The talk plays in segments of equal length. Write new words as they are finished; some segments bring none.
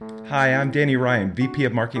Hi, I'm Danny Ryan, VP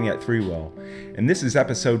of Marketing at ThreeWill, and this is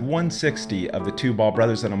episode 160 of the Two Ball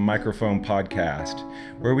Brothers on a Microphone podcast,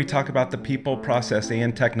 where we talk about the people, process,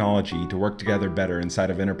 and technology to work together better inside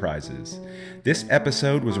of enterprises. This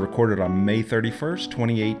episode was recorded on May 31st,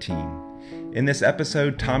 2018. In this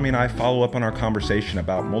episode, Tommy and I follow up on our conversation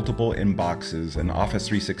about multiple inboxes and Office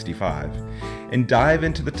 365 and dive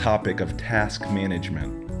into the topic of task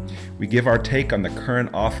management. We give our take on the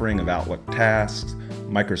current offering of Outlook Tasks,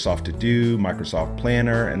 Microsoft To Do, Microsoft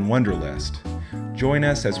Planner, and Wunderlist. Join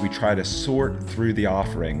us as we try to sort through the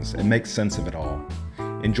offerings and make sense of it all.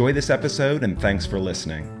 Enjoy this episode, and thanks for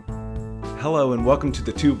listening. Hello, and welcome to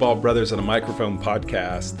the Two Ball Brothers on a Microphone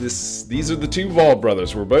podcast. These are the Two Ball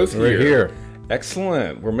Brothers. We're both here. We're here.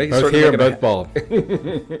 Excellent. We're both here, both bald.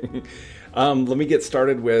 Let me get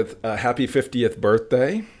started with happy 50th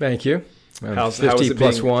birthday. Thank you. How 50 is it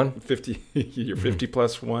plus being, one. 50. You're 50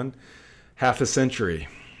 plus one. Half a century.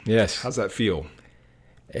 Yes. How's that feel?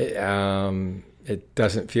 It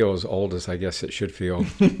doesn't feel as old as I guess it should feel.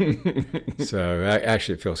 So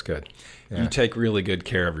actually it feels good. Yeah. You take really good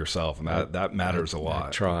care of yourself, and that matters a lot. I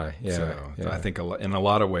try, yeah. So I think in a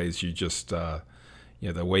lot of ways you just, the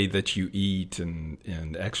way that you eat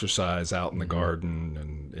and exercise out in the garden,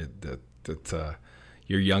 and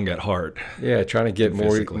you're young at heart. Yeah, trying to get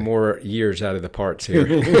more years out of the parts here.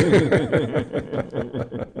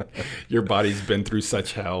 Your body's been through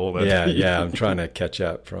such hell. Yeah, I'm trying to catch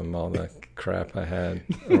up from all the crap I had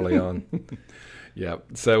early on. Yeah,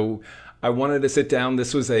 so I wanted to sit down.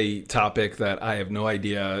 This was a topic that I have no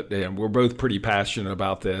idea, and we're both pretty passionate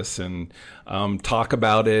about this, and talk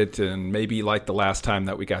about it. And maybe like the last time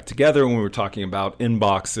that we got together when we were talking about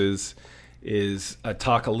inboxes, is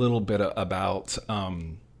talk a little bit about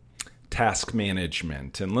task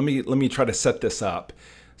management. And let me try to set this up.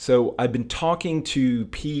 So I've been talking to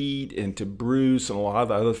Pete and to Bruce and a lot of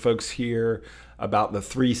the other folks here about the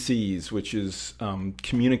 3 C's, which is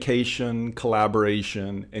communication,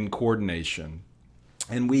 collaboration, and coordination.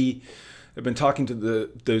 And we have been talking to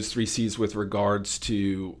those 3 C's with regards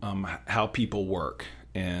to how people work.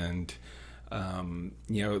 And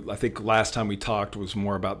I think last time we talked was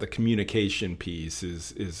more about the communication piece,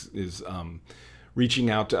 is reaching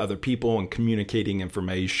out to other people and communicating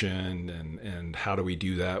information, and how do we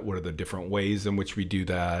do that? What are the different ways in which we do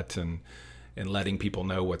that, and letting people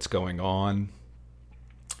know what's going on.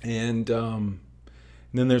 And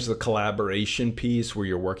then there's the collaboration piece where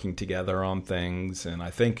you're working together on things. And I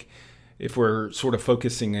think if we're sort of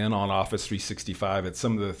focusing in on Office 365, it's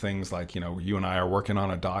some of the things like, you and I are working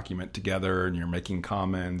on a document together and you're making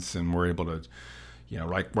comments, and we're able to,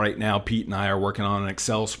 like right now, Pete and I are working on an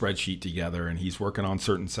Excel spreadsheet together, and he's working on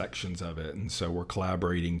certain sections of it. And so we're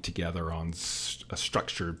collaborating together on a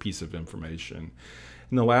structured piece of information.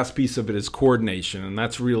 And the last piece of it is coordination. And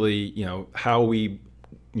that's really, how we,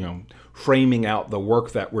 framing out the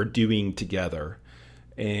work that we're doing together.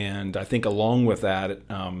 And I think along with that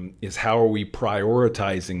is how are we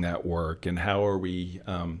prioritizing that work, and how are we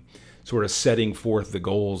sort of setting forth the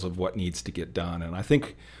goals of what needs to get done. And I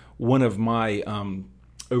think one of my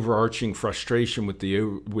overarching frustration with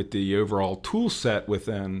the overall tool set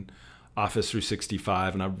within Office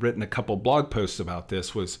 365, and I've written a couple blog posts about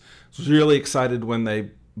this, was really excited when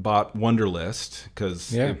they bought Wunderlist,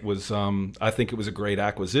 because it was I think it was a great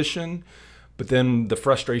acquisition. But then the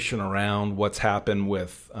frustration around what's happened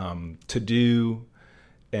with To Do,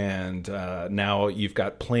 and now you've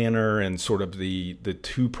got Planner, and sort of the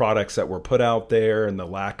 2 products that were put out there, and the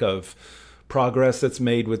lack of progress that's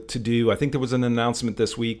made with To Do. I think there was an announcement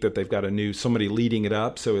this week that they've got somebody leading it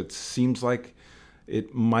up, so it seems like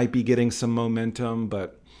it might be getting some momentum.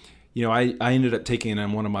 But I ended up taking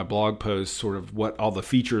in one of my blog posts sort of what all the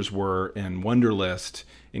features were in Wunderlist,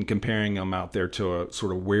 and comparing them out there to a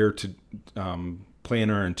sort of where to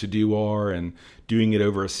Planner and To Do are, and doing it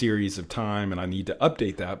over a series of time. And I need to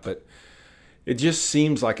update that, but it just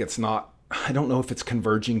seems like it's not, I don't know if it's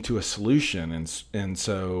converging to a solution. And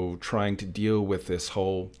so trying to deal with this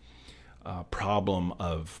whole problem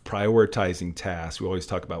of prioritizing tasks. We always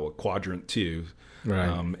talk about quadrant 2,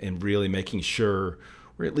 right? And really making sure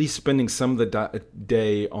we're at least spending some of the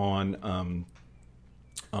day on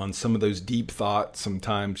some of those deep thoughts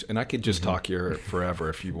sometimes. And I could just talk here forever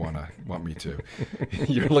if you want me to.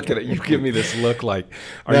 You're looking at, you give me this look like,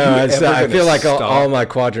 I feel like all my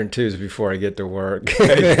quadrant 2s before I get to work.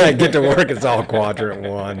 I get to work, it's all quadrant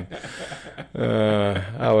 1.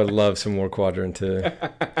 I would love some more quadrant 2.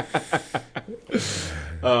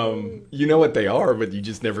 You know what they are, but you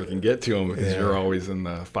just never can get to them because you're always in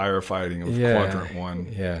the firefighting of quadrant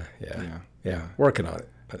 1. Yeah. Working on it.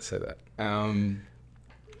 Let's say that.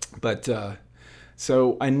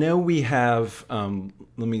 So I know we have. Let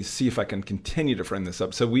me see if I can continue to frame this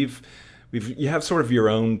up. So you have sort of your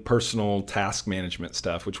own personal task management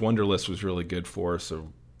stuff, which Wunderlist was really good for.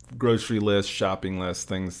 So grocery list, shopping list,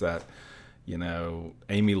 things that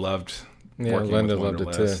Amy loved. Yeah, working Linda with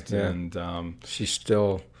loved it too. Yeah. And she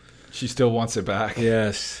still wants it back.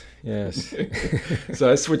 Yes.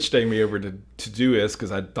 So I switched Amy over to Todoist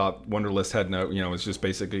because I thought Wunderlist had was just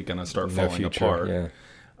basically going to start falling apart. Yeah.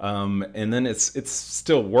 And then it's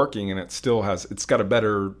still working, and it's got a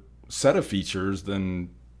better set of features than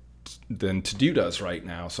To-Do does right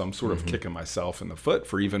now. So I'm sort of kicking myself in the foot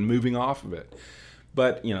for even moving off of it.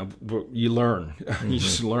 But you learn. You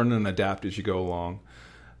just learn and adapt as you go along.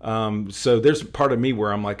 So there's part of me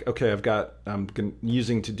where I'm like, okay, I'm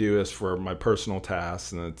using Todoist for my personal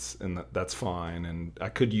tasks, and that's fine. And I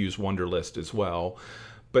could use Wunderlist as well.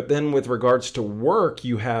 But then with regards to work,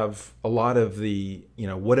 you have a lot of the,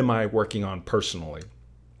 what am I working on personally?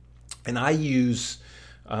 And I use,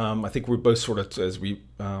 I think we're both sort of, as we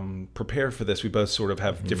prepare for this, we both sort of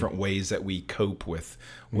have different ways that we cope with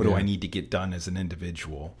what do I need to get done as an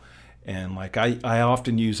individual. And like I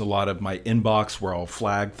often use a lot of my inbox where I'll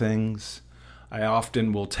flag things. I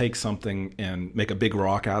often will take something and make a big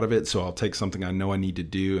rock out of it. So I'll take something I know I need to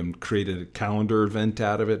do and create a calendar event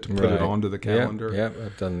out of it to put it onto the calendar. Yep,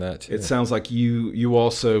 I've done that too. It sounds like you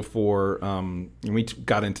also and we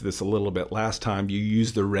got into this a little bit last time, you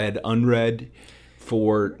use the read unread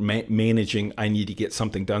for managing, I need to get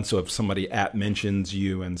something done. So if somebody mentions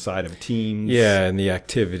you inside of Teams. Yeah, and the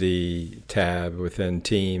activity tab within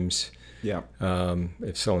Teams. Yeah.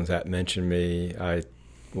 If someone's mentioned me, I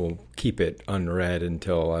will keep it unread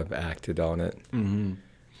until I've acted on it. Mm-hmm.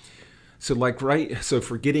 So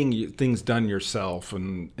for getting things done yourself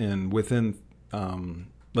and within,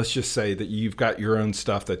 let's just say that you've got your own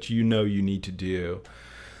stuff that you need to do.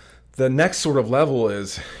 The next sort of level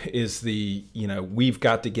is the, we've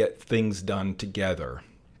got to get things done together,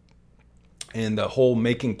 and the whole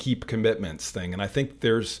make and keep commitments thing. And I think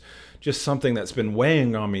there's just something that's been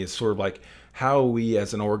weighing on me is sort of like how we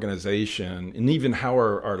as an organization, and even how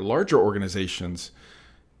our larger organizations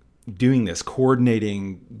doing this,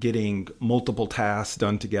 coordinating, getting multiple tasks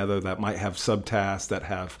done together that might have subtasks, that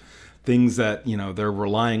have things that, they're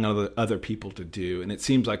relying on other people to do. And it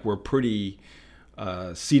seems like we're pretty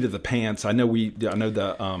seat of the pants. I know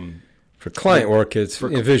the for client work, it's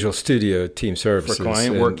Visual Studio Team Services. For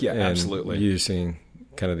client work, absolutely. Using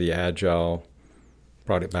kind of the agile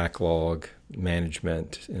product backlog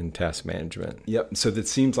management and task management. Yep. So that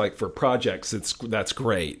seems like for projects, that's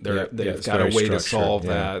great. They've got a way to solve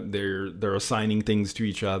that. They're assigning things to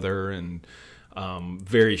each other and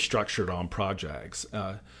very structured on projects.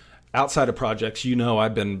 Outside of projects,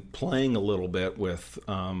 I've been playing a little bit with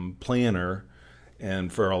Planner.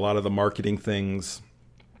 And for a lot of the marketing things,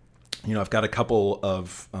 I've got a couple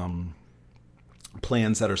of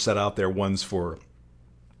plans that are set out there. One's for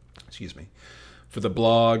the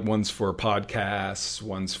blog, one's for podcasts,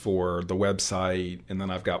 one's for the website, and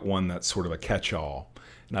then I've got one that's sort of a catch-all.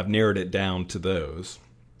 And I've narrowed it down to those.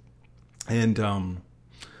 And I'm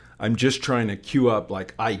just trying to queue up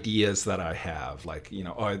like ideas that I have. Like,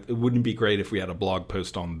 it wouldn't be great if we had a blog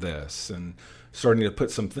post on this, and starting to put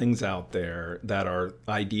some things out there that are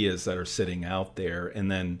ideas that are sitting out there. And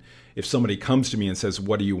then if somebody comes to me and says,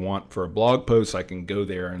 what do you want for a blog post? I can go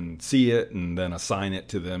there and see it and then assign it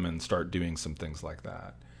to them and start doing some things like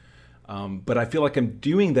that. But I feel like I'm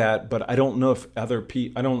doing that, but I don't know if other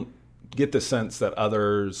people, I don't get the sense that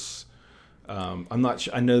others, I'm not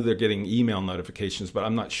sure. I know they're getting email notifications, but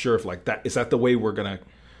I'm not sure if is that the way we're going to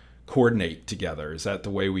coordinate together? Is that the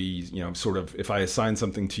way we, sort of, if I assign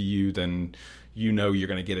something to you, then you're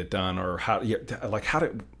going to get it done? Or how do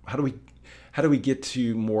we get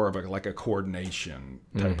to more of a coordination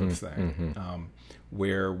type of thing,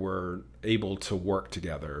 where we're able to work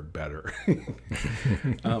together better?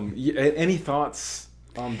 Any thoughts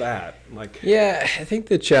on that? Yeah, I think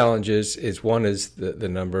the challenge is one is the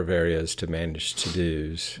number of areas to manage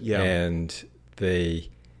to-dos. Yeah. And they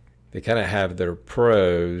kind of have their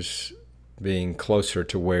pros being closer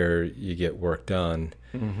to where you get work done.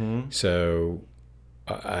 Mm-hmm. So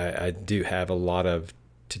I do have a lot of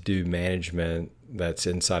to-do management that's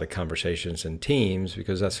inside of conversations and teams,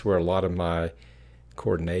 because that's where a lot of my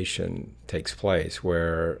coordination takes place,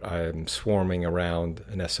 where I'm swarming around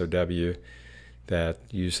an SOW that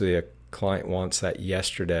usually a client wants that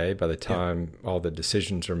yesterday by the time all the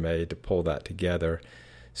decisions are made to pull that together.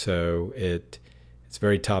 So it's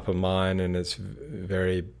very top of mind, and it's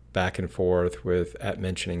very back and forth with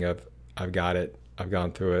mentioning of, I've got it, I've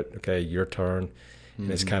gone through it, okay, your turn.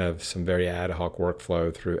 And it's kind of some very ad hoc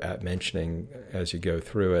workflow through at mentioning as you go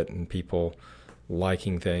through it, and people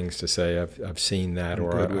liking things to say, I've seen that,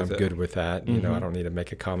 or I'm good with that. You know, I don't need to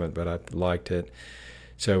make a comment, but I liked it.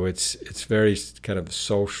 So it's very kind of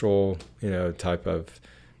social, you know, type of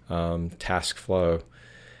task flow.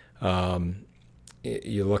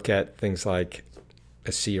 You look at things like a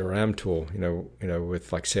CRM tool, you know,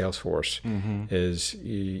 with like Salesforce, is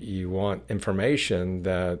you want information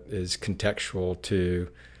that is contextual to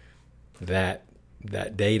that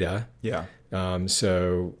data. Yeah.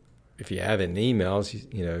 So if you have it in emails,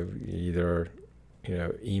 you know, either, you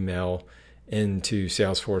know, email into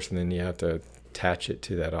Salesforce, and then you have to attach it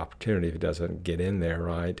to that opportunity if it doesn't get in there,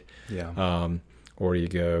 right? Yeah. Or you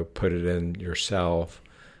go put it in yourself.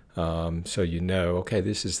 So you know, okay,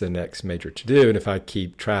 this is the next major to-do, and if I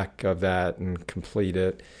keep track of that and complete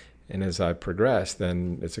it, and as I progress,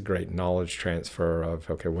 then it's a great knowledge transfer of,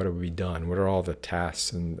 okay, what have we done? What are all the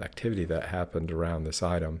tasks and activity that happened around this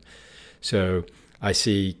item? So I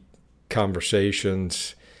see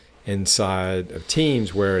conversations inside of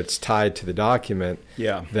Teams where it's tied to the document,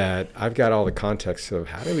 that I've got all the context of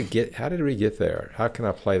how did we get there? How can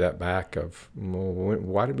I play that back of, well,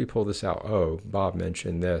 why did we pull this out? Oh, Bob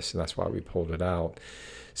mentioned this, and that's why we pulled it out.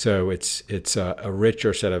 So it's a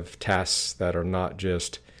richer set of tasks that are not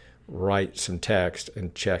just write some text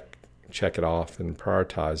and check it off and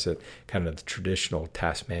prioritize it, kind of the traditional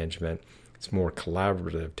task management. It's more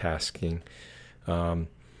collaborative tasking.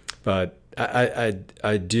 But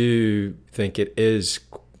I do think it is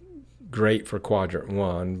great for quadrant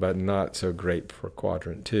 1, but not so great for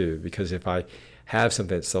quadrant 2, because if I have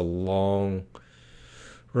something that's a long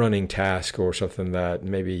running task or something that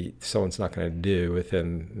maybe someone's not going to do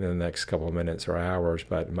within the next couple of minutes or hours,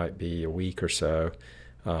 but it might be a week or so,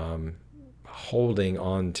 holding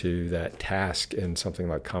on to that task in something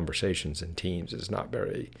like conversations in Teams is not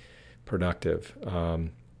very productive.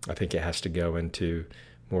 I think it has to go into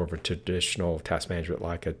more of a traditional task management,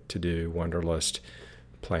 like a to-do, Wunderlist,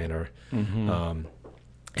 Planner.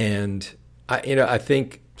 And I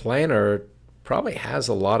think Planner probably has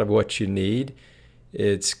a lot of what you need.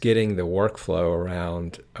 It's getting the workflow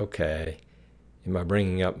around, okay, am I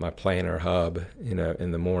bringing up my Planner hub, you know,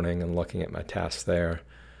 in the morning and looking at my tasks there?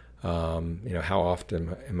 You know, how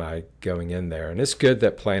often am I going in there? And it's good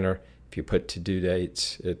that Planner, if you put to-do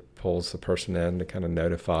dates, it pulls the person in to kind of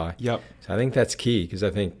notify. Yep. So I think that's key, because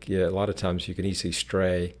I think a lot of times you can easily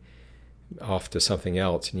stray off to something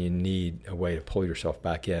else, and you need a way to pull yourself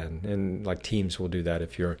back in. And like Teams will do that.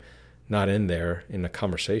 If you're not in there in a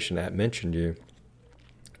conversation that mentioned you,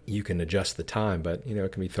 you can adjust the time, but you know,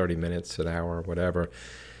 it can be 30 minutes, an hour, whatever,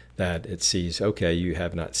 that it sees, okay, you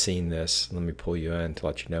have not seen this. Let me pull you in to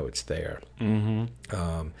let you know it's there.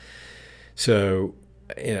 So,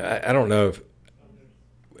 you know, I don't know if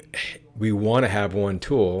we want to have one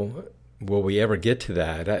tool. Will we ever get to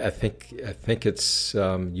that? I think it's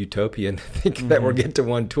utopian to think that we'll get to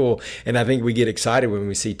one tool. And I think we get excited when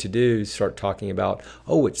we see to-do start talking about,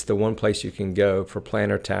 oh, it's the one place you can go for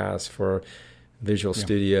planner tasks, for Visual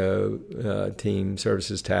Studio team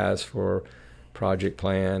services tasks, for project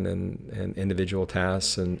plan and individual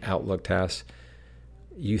tasks and Outlook tasks.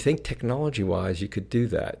 You think technology-wise you could do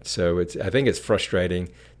that. So I think it's frustrating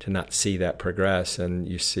to not see that progress, and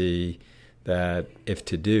you see that if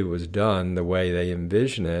to-do was done the way they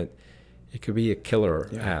envision it, it could be a killer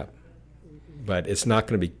app. But it's not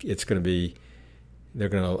going to be, it's going to be, they're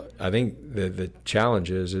going to, I think the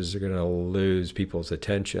challenge is they're going to lose people's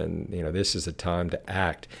attention. You know, this is the time to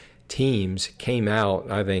act. Teams came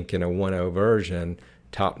out, I think, in a 1.0 version,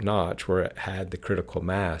 top notch, where it had the critical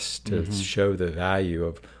mass to show the value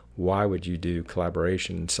of why would you do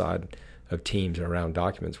collaboration inside of Teams around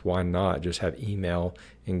documents. Why not just have email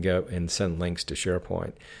and go and send links to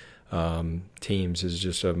SharePoint? Teams is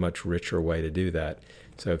just a much richer way to do that.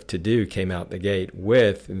 So if To-Do came out the gate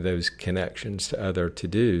with those connections to other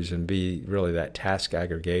to-dos and be really that task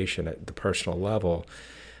aggregation at the personal level,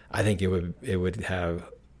 I think it would have,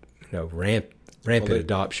 you know, rampant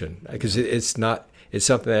adoption, because it's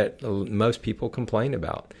something that most people complain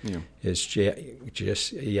about. It's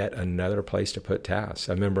just yet another place to put tasks.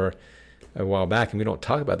 I remember a while back, and we don't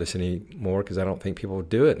talk about this anymore because I don't think people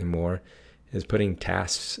do it anymore, is putting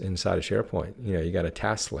tasks inside of SharePoint. You know, you got a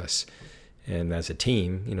task list, and as a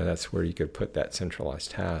team, you know, that's where you could put that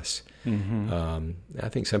centralized task. I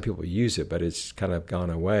think some people use it, but it's kind of gone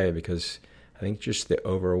away because I think just the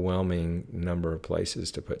overwhelming number of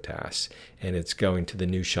places to put tasks, and it's going to the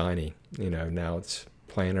new shiny. You know, now it's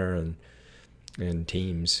Planner and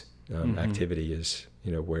Teams activity is,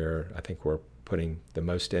 you know, where I think we're putting the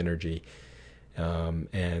most energy,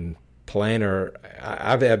 and planner,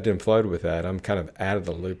 I've ebbed and flowed with that. I'm kind of out of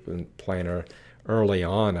the loop in planner. Early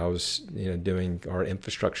on, I was doing our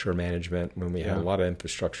infrastructure management when we had a lot of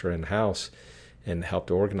infrastructure in house, and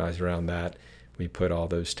helped organize around that. We put all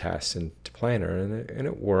those tasks into planner, and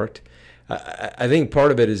it worked. I think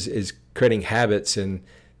part of it is creating habits, and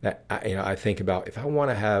that I think about if I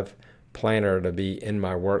want to have planner to be in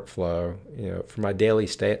my workflow, for my daily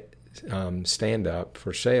stand up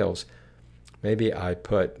for sales. Maybe I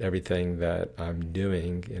put everything that I'm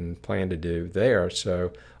doing and plan to do there.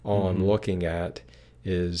 So all I'm looking at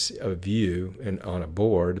is a view and on a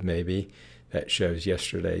board maybe that shows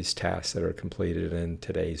yesterday's tasks that are completed and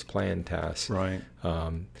today's planned tasks. Right.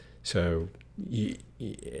 So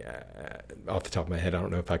off the top of my head, I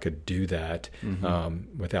don't know if I could do that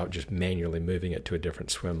without just manually moving it to a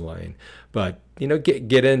different swim lane. But,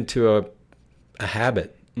 get into a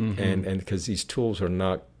habit, and because these tools are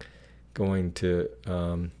not going to,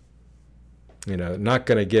 not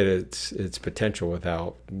going to get its potential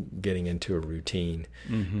without getting into a routine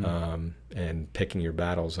and picking your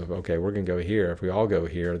battles of, okay, we're going to go here. If we all go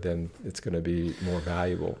here, then it's going to be more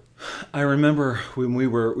valuable. I remember when we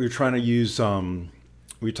were trying to use,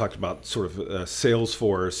 we talked about sort of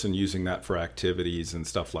Salesforce and using that for activities and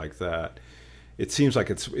stuff like that. It seems like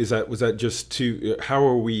was that just too, how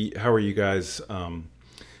are you guys,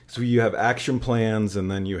 so you have action plans,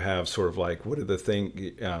 and then you have sort of like what are the things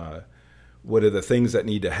that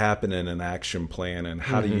need to happen in an action plan, and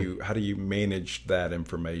how do you manage that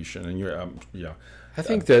information? And you're I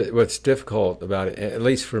think that what's difficult about it, at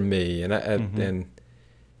least for me, and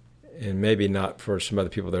maybe not for some other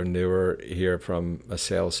people that are newer here from a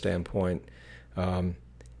sales standpoint,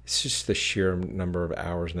 it's just the sheer number of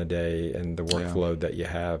hours in a day and the workload that you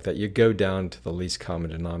have, that you go down to the least common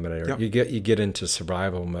denominator. Yep. You get into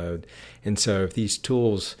survival mode. And so if these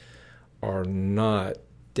tools are not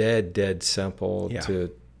dead simple to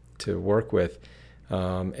work with,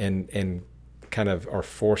 and kind of are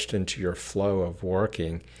forced into your flow of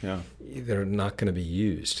working, they're not going to be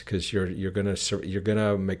used, because you're going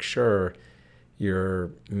to make sure you're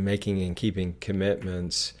making and keeping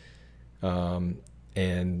commitments,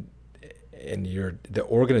 and the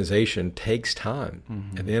organization takes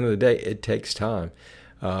time. At the end of the day, it takes time,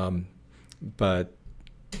 but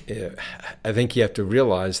I think you have to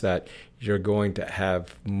realize that you're going to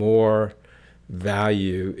have more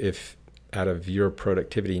value out of your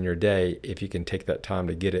productivity in your day if you can take that time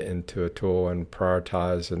to get it into a tool and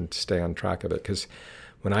prioritize and stay on track of it. Because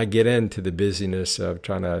when I get into the busyness of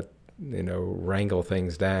trying to wrangle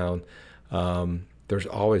things down, there's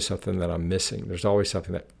always something that I'm missing. There's always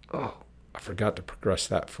something that, I forgot to progress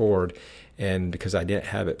that forward. And because I didn't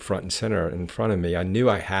have it front and center in front of me, I knew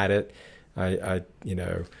I had it. I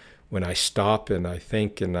when I stop and I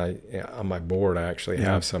think, and on my board, I actually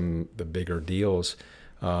have the bigger deals,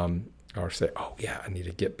 or say, I need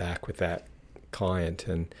to get back with that client.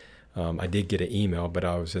 And I did get an email, but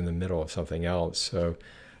I was in the middle of something else. So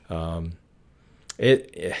I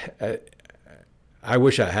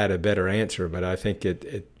wish I had a better answer, but I think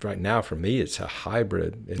it right now for me, it's a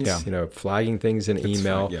hybrid. It's, flagging things in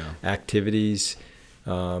email, activities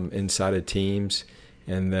inside of Teams,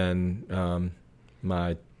 and then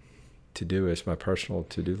my to-do list, my personal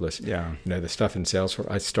to-do list. Yeah. The stuff in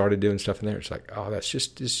Salesforce, I started doing stuff in there. It's like, it's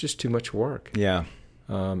just too much work. Yeah.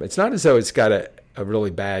 It's not as though it's got a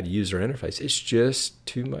really bad user interface. It's just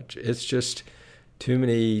too much. It's just too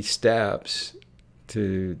many steps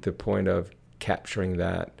to the point of capturing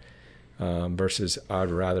that, versus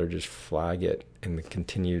I'd rather just flag it and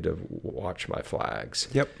continue to watch my flags.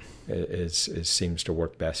 Yep. It seems to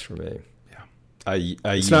work best for me.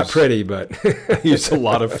 It's not pretty, but I use a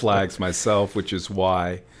lot of flags myself, which is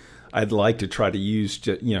why I'd like to try to use,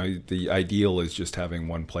 the ideal is just having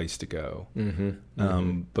one place to go.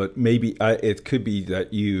 But maybe it could be that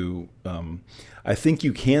I think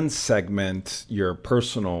you can segment your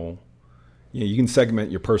personal, you can segment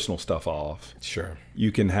your personal stuff off. Sure.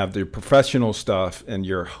 You can have the professional stuff, and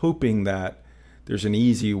you're hoping that there's an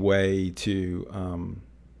easy way to,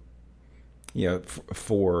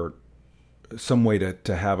 for some way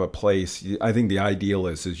to have a place. I think the ideal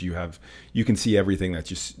is you can see everything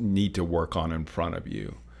that you need to work on in front of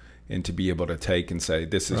you, and to be able to take and say,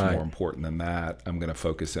 this is more important than that. I'm going to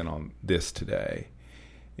focus in on this today.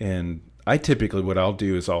 And I typically, what I'll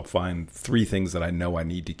do is I'll find 3 things that I know I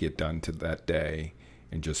need to get done to that day,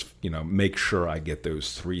 and just, make sure I get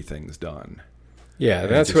those 3 things done. Yeah,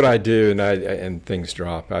 that's what I do, and things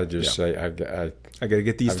drop. I just say, I got to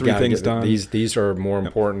get these 3 things done. These are more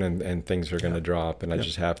important, and things are going to drop, and I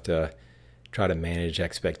just have to try to manage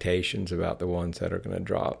expectations about the ones that are going to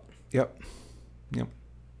drop. Yep.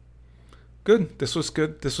 Good. This was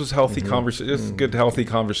good. This was healthy conversation. This is good, healthy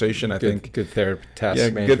conversation. I think good therapy,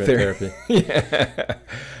 task management therapy.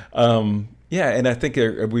 Yeah, and I think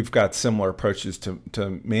we've got similar approaches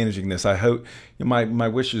to managing this. I hope my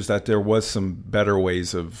wish is that there was some better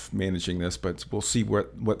ways of managing this, but we'll see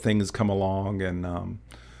what things come along. And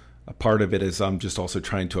a part of it is I'm just also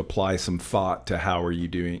trying to apply some thought to how are you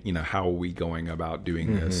doing, how are we going about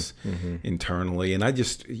doing this internally. And I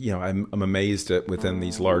just, I'm amazed at within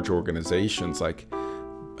these large organizations, like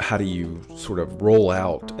how do you sort of roll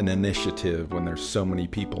out an initiative when there's so many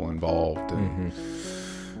people involved, and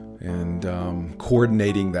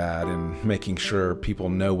coordinating that and making sure people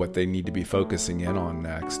know what they need to be focusing in on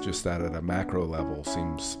next. Just that at a macro level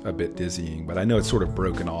seems a bit dizzying, but I know it's sort of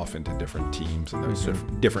broken off into different teams, and those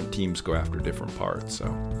different teams go after different parts. So,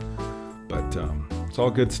 but it's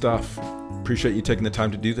all good stuff. Appreciate you taking the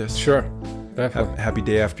time to do this. Sure, definitely. Happy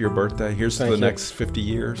day after your birthday. Here's to the next 50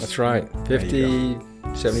 years. That's right. 50,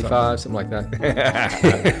 75, something like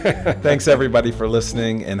that. Thanks everybody for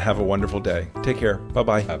listening, and have a wonderful day. Take care.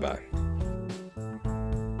 Bye-bye. Bye-bye.